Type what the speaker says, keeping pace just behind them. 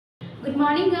Good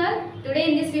morning all.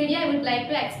 Today in this video I would like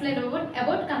to explain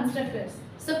about constructors.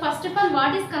 So first of all,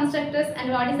 what is constructors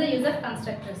and what is the use of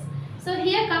constructors? So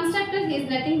here constructors is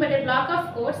nothing but a block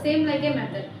of code same like a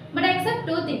method, but except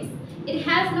two things. It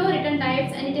has no return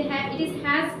types and it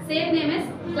has same name as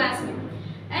class name.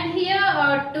 And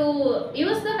here to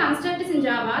use the constructors in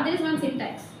Java there is one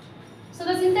syntax. So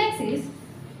the syntax is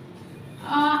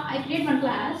I create one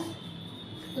class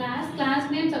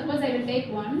name, suppose I will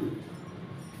take one,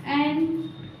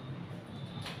 and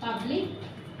public.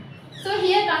 So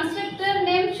here constructor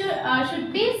name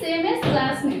should be same as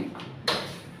class name.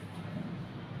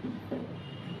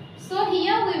 So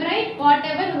here we write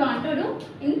whatever we want to do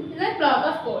in the block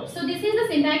of code. So this is the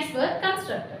syntax for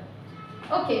constructor.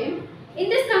 Okay. In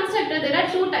this constructor there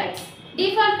are two types: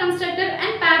 default constructor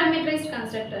and parameterized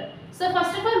constructor. So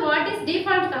first of all, what is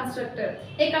default constructor?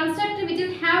 A constructor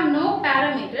which have no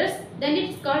parameters, then it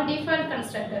is called default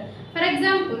constructor. For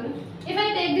example, if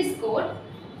I take this code,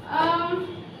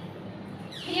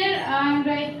 here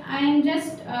I am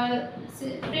just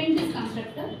print this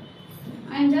constructor.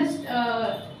 I am just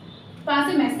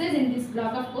pass a message in this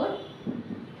block of code.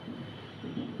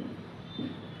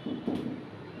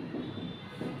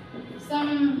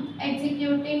 Some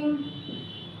executing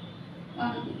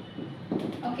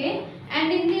okay,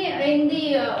 and in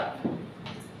the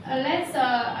let's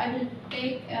I will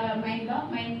take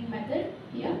main method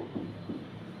here.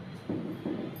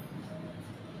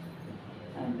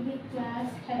 Public class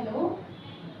hello.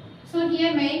 So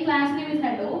here main class name is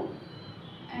hello,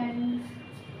 and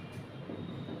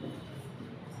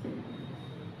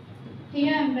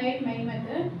here I am write main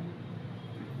method.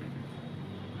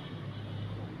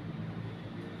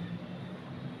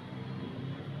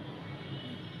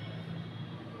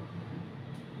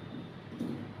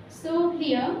 So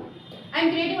here I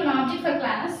am creating one object for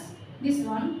class, this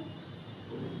one.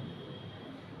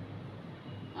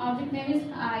 Object name is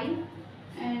I,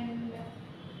 and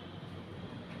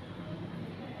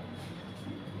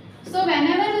so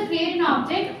whenever we create an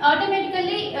object,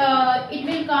 automatically it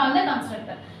will call the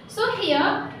constructor. So here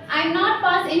I am not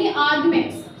pass any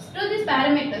arguments to these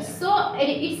parameters, so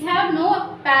it have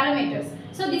no parameters.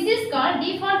 So this is called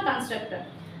default constructor.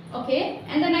 Okay,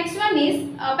 and the next one is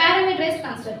parameterized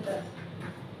constructor.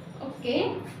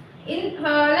 Okay, in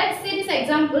let's see this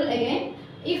example again.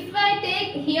 If I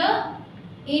take here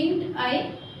int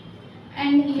I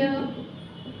and here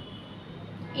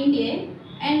int a,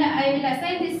 and I will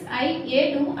assign this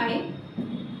a to I,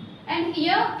 and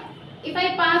here if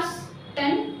I pass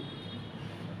 10,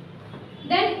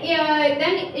 then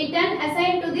it then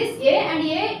assign to this a and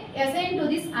a assign to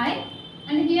this I,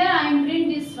 and here I am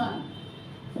print this one.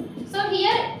 So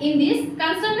here in this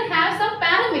constructor have some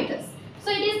parameters. So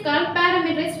it is called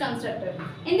parameterized constructor.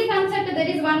 In the constructor there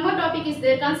is one more topic is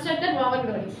the constructor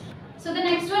overloading. So the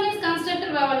next one is constructor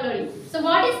overloading. So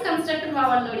what is constructor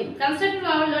overloading? Constructor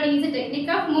overloading is a technique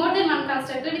of more than one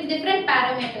constructor with different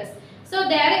parameters. So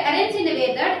they are arranged in a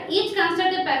way that each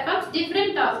constructor performs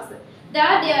different tasks. They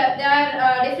are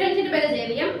differentiated by the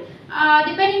JVM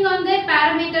depending on their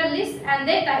parameter list and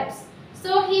their types.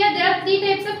 So here there are three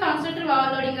types of constructor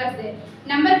overloading are there: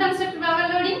 number constructor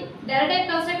overloading, data type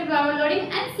constructor overloading,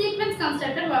 and sequence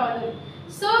constructor overloading.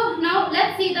 So now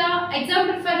let's see the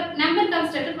example for number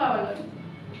constructor overloading.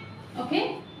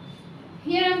 Okay,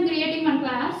 here I am creating one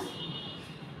class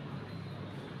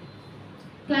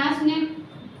name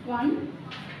 1,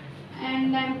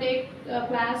 and I am take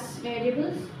class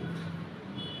variables.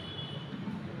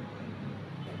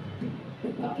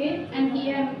 Okay, and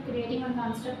here I am creating one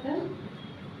constructor.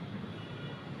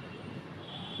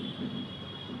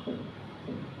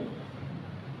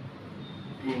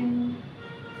 And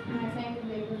I am assigning the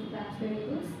variables class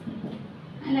variables,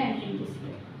 and I am doing this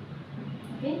way.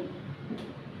 Okay.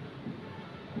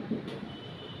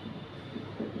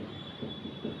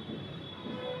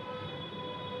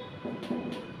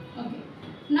 Okay.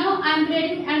 Now I am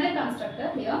creating another constructor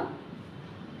here.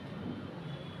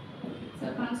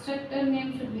 So constructor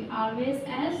name should be always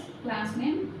as class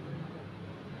name,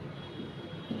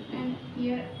 and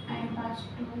here I am passed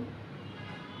two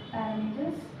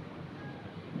parameters.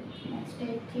 Let's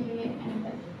take k and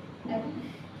l.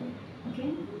 Okay,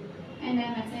 and I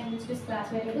am assigning this to class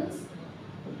variables.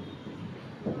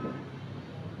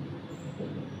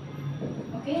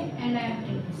 Okay, and I am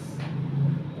doing this.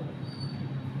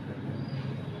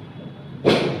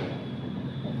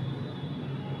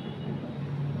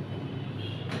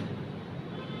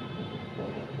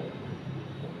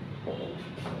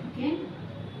 Okay,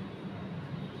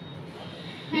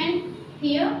 and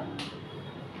here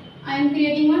I am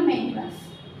creating one main class.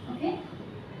 Okay,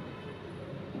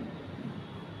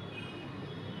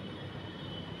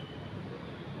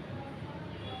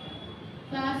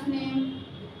 class name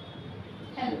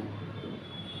hello,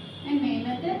 and main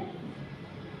method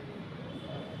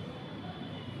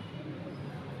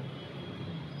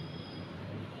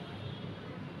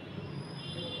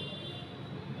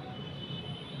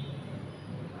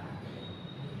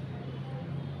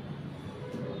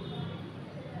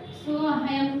so I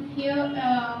am here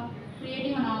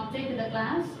creating an object to the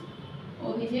class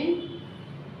obj.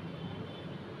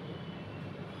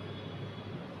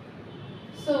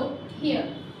 So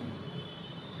here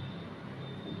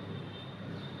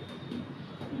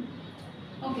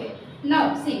okay,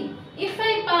 now see, if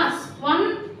I pass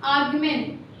one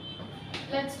argument,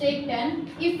 let's take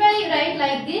 10. If I write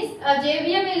like this,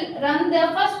 JVM will run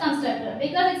the first constructor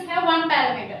because it have one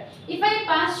parameter. If I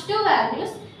pass two values,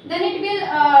 then it will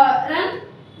run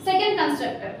second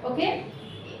constructor. Okay.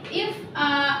 If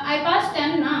I pass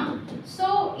 10 now,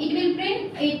 so it will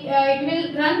print it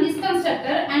will run this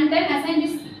constructor and then assign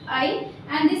this I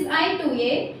and this I to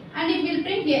A, and it will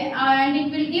print A and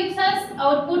it will gives us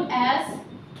output as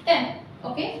 10.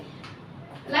 Okay.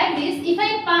 Like this, if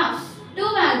I pass two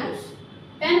values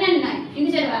 10 and 9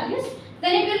 integer values,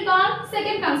 then it will call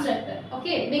second constructor.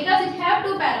 Okay, because it have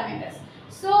two parameters.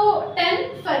 So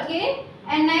 10 for K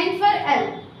and 9 for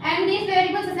L, and these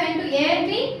variables assigned to A and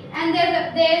B, and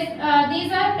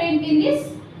these are print in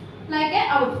this like a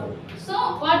output. So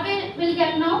what we will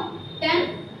get now?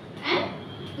 10 and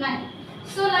 9.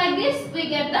 So like this we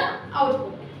get the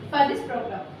output for this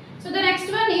program. So the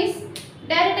next one is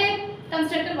data type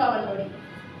constructor overloading.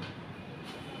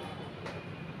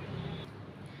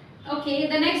 Okay,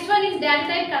 the next one is data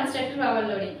type constructor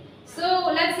overloading.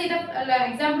 So let's see the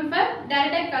example for data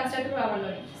type constructor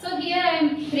overloading. So here I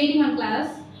am creating one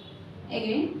class.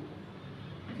 Again,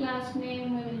 class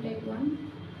name we will take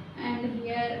one, and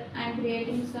here I am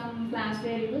creating some class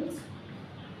variables.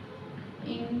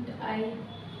 Int I,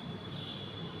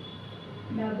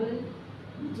 double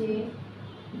J,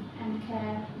 and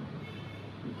char.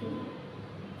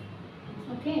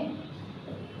 Okay.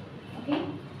 Okay.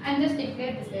 I am just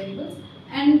declare these variables,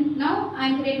 and now I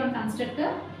am creating one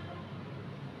constructor.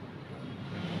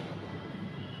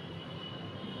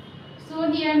 So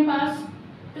here I am pass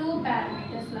two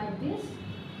parameters like this.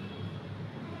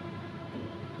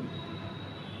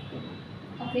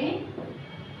 Okay,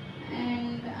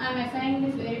 and I am assigning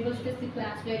these variables to the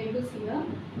class variables here.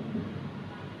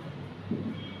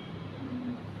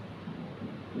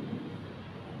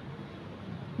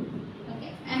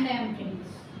 Okay, and I am printing this.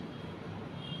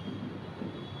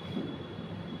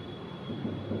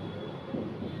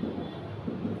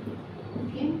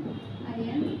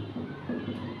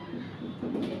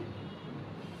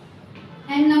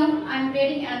 And now I am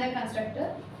creating another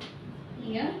constructor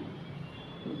here.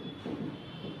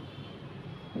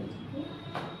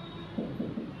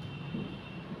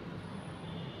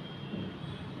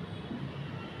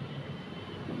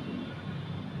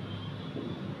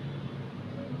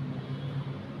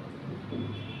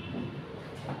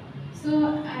 So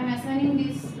I am assigning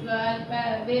these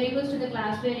variables to the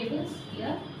class variables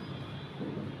here.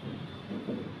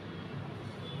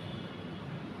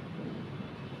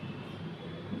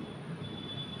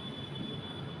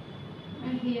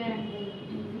 Here I am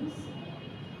doing this.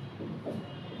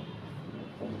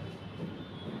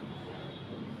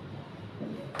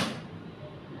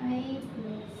 I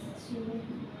plus J.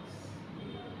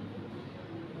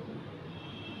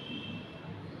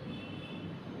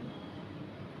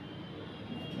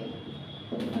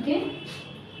 Okay.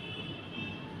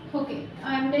 Okay.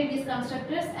 I am taking these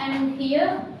constructors, and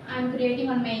here I am creating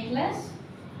one main class.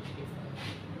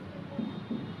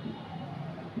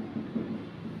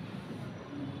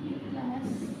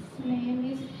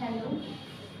 Name is hello,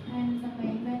 and the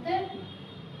main method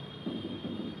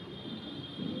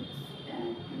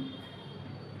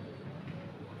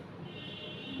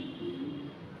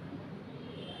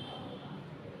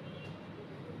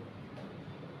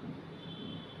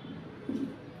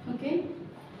okay.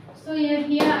 So here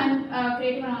I am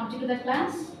creating an object to the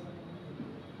class,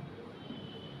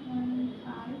 and I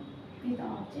with the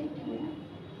object here.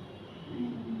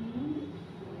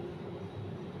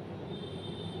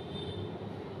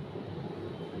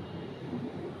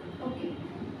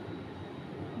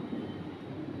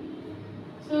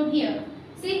 So here,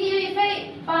 see here, if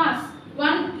I pass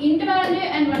one int value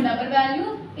and one double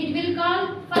value, it will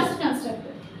call first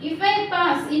constructor. If I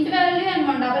pass int value and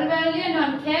one double value and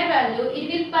one char value, it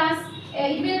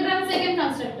will run second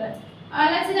constructor.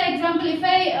 Let's see the example. If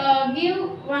I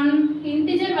give one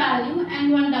integer value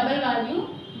and one double value,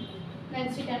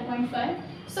 let's see 10.5.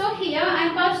 So here I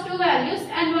pass two values,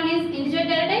 and one is integer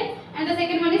data type and the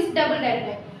second one is double data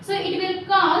type. So it will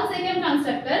call second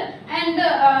constructor, and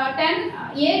 10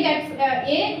 A gets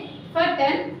A for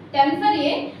 10, 10 for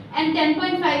A, and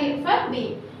 10.5 for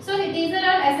B. So these are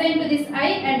all assigned to this I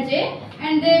and J,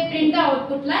 and they print the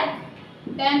output like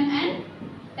 10 and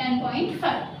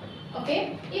 10.5.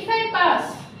 Okay. If I pass,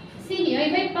 see here,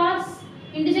 if I pass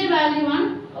integer value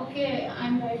 1, okay, I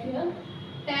am right here,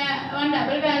 one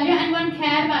double value and one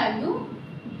char value,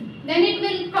 then it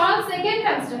will call second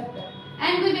constructor,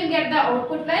 and we will get the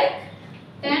output like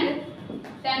 10,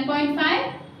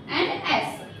 10.5 and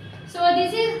S. So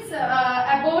this is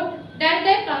about data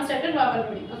type constructor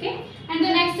overloading. Okay, and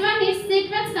the next one is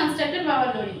sequence constructor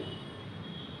overloading.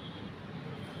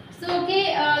 So okay,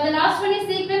 the last one is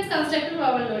sequence constructor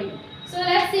overloading. So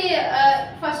let's see,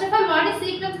 first of all, what is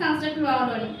sequence constructor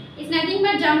overloading? It's nothing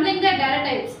but jumbling the data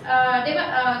types. They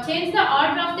will change the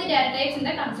order of the data types in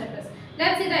the constructors.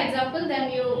 Let's see the example,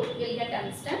 then you will get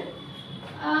understand.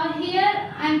 Here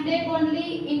I am take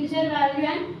only integer value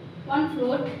and one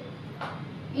float,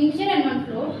 integer and one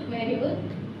float variable.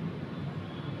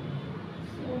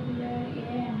 So here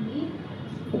A and B.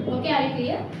 Okay, are you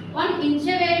clear? One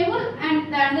integer variable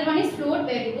and the other one is float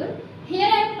variable. Here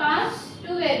I pass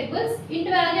two variables, int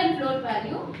value and float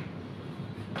value.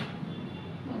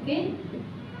 Okay.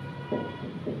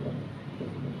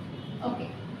 Okay.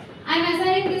 I am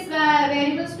assigning these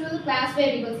variables to class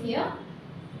variables here.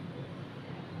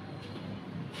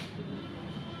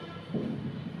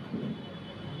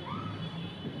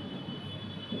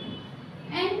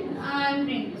 And I am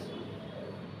printing this one,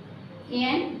 A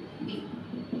and B.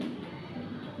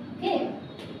 Okay.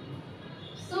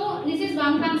 So this is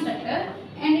one constructor,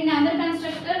 and in another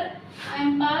constructor I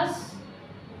am pass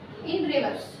in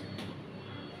reverse.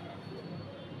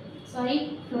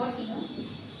 Sorry, float here.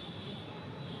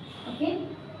 Okay.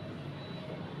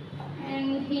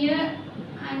 And here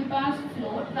I am pass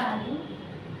float value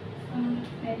from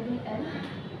variable L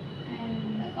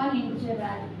and one integer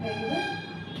variable,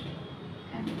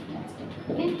 and that's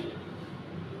it. Okay.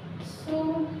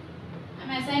 So I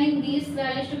am assigning these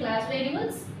values to class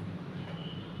variables.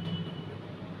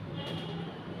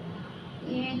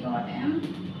 A dot M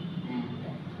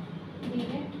and B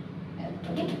dot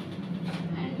L. Okay.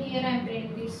 And here I am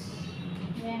printing this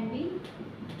A and B.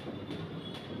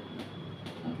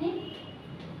 Okay.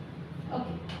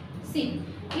 Okay. See,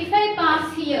 if I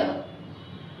pass here,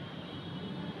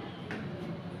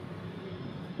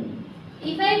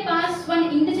 if I pass one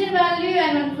integer value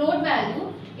and one float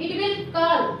value, it will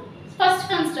call first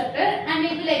constructor and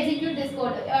it will execute this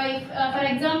code. If for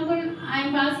example I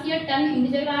am pass here 10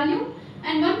 integer value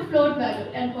and one float value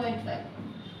 10.5.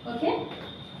 Okay.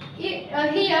 Here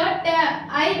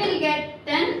I will get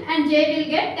 10 and J will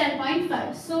get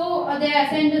 10.5. So they are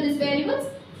assigned to these variables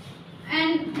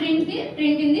and print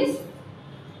in this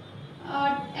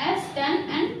as 10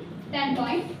 and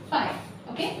 10.5.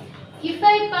 Okay. If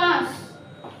I pass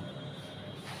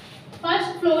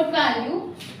first float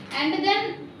value and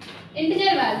then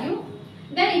integer value,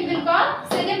 then it will call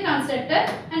second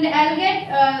constructor and I'll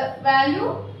get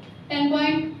value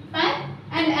 10.5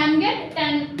 and M get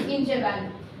 10 integer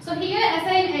value. So here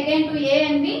assign again to A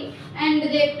and B and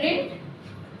they print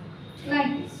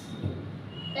like this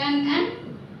 10 and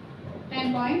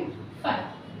 10.5.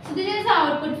 So this is the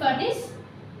output for this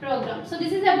program. So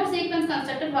this is about sequence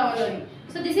constructor overloading.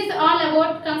 So this is all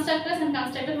about constructors and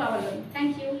constructor overloading.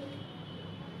 Thank you.